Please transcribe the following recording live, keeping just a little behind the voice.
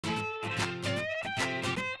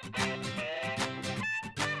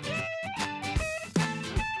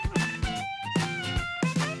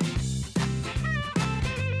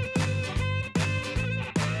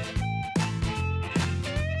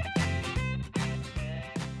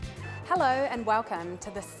Hello and welcome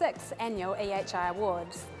to the 6th annual EHI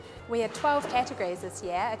Awards. We had 12 categories this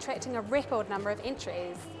year, attracting a record number of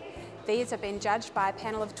entries. These have been judged by a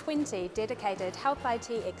panel of 20 dedicated health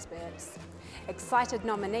IT experts. Excited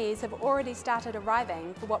nominees have already started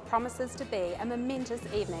arriving for what promises to be a momentous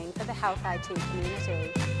evening for the health IT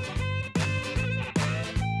community.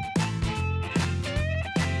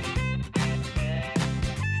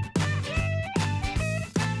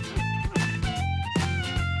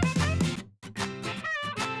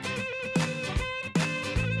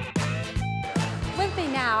 With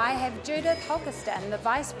me now I have Judith Holkerston, the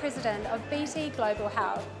Vice President of BT Global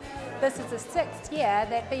Health. This is the 6th year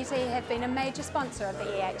that BT have been a major sponsor of the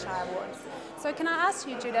EHI Awards. So can I ask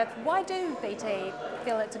you, Judith, why do BT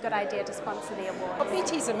feel it's a good idea to sponsor the awards? Well,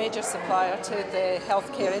 BT is a major supplier to the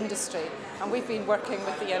healthcare industry, and we've been working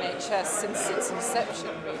with the NHS since its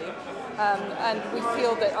inception, really. And we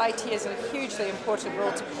feel that IT has a hugely important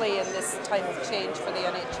role to play in this time of change for the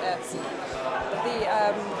NHS.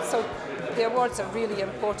 So the awards are really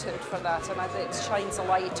important for that, and it shines a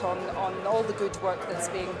light on all the good work that's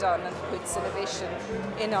being done and puts innovation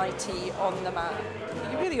in IT on the map.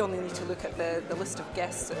 You really only need to look at the list of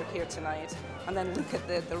guests that are here tonight, and then look at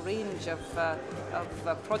the range of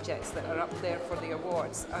projects that are up there for the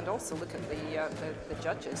awards, and also look at the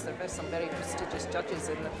judges. There are some very prestigious judges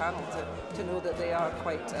in the panel to know that they are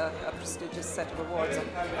quite a prestigious set of awards.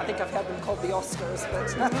 I think I've heard them called the Oscars,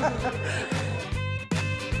 but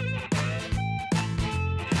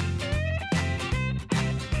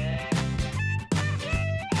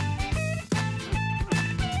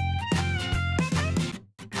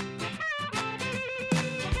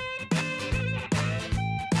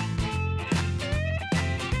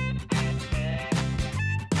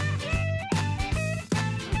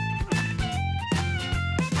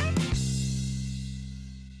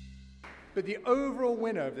But the overall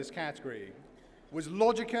winner of this category was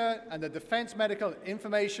Logica and the Defence Medical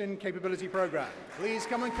Information Capability Program. Please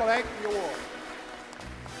come and collect the award.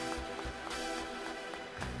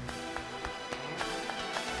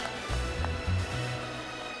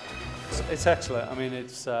 It's excellent. I mean,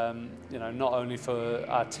 it's not only for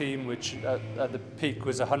our team, which at the peak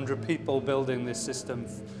was 100 people building this system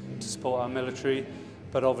to support our military,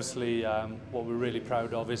 but obviously what we're really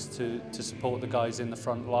proud of is to support the guys in the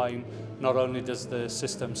front line. Not only does the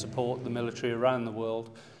system support the military around the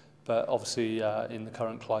world, but obviously in the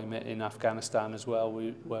current climate in Afghanistan as well,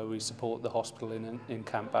 where we support the hospital in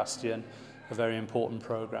Camp Bastion, a very important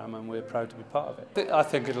program, and we're proud to be part of it. I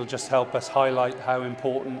think it'll just help us highlight how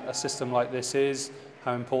important a system like this is,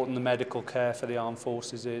 how important the medical care for the armed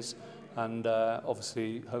forces is, and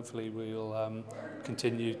obviously, hopefully, we'll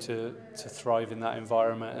continue to thrive in that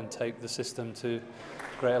environment and take the system to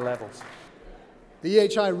greater levels. The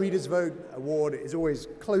EHI Readers' Vote Award is always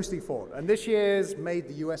closely fought, and this year's made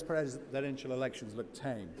the US presidential elections look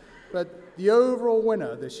tame. But the overall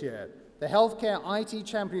winner this year, the Healthcare IT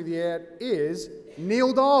Champion of the Year, is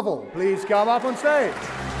Neil Darville. Please come up on stage.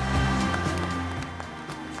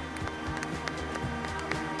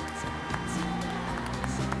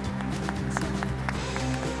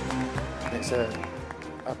 It's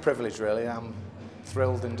a privilege, really. I'm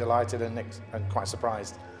thrilled and delighted and quite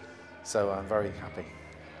surprised, so I'm very happy.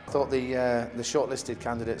 I thought the shortlisted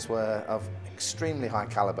candidates were of extremely high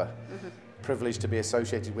calibre. Privileged to be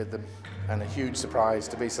associated with them, and a huge surprise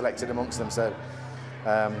to be selected amongst them, so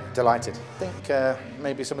delighted. I think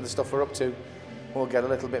maybe some of the stuff we're up to will get a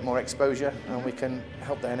little bit more exposure, and we can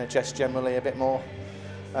help the NHS generally a bit more,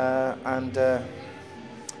 and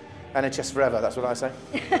NHS forever, that's what I say.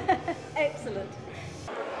 Excellent.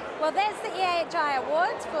 Well, that's the EHI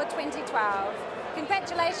Awards for 2012.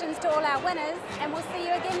 Congratulations to all our winners, and we'll see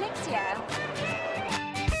you again next year.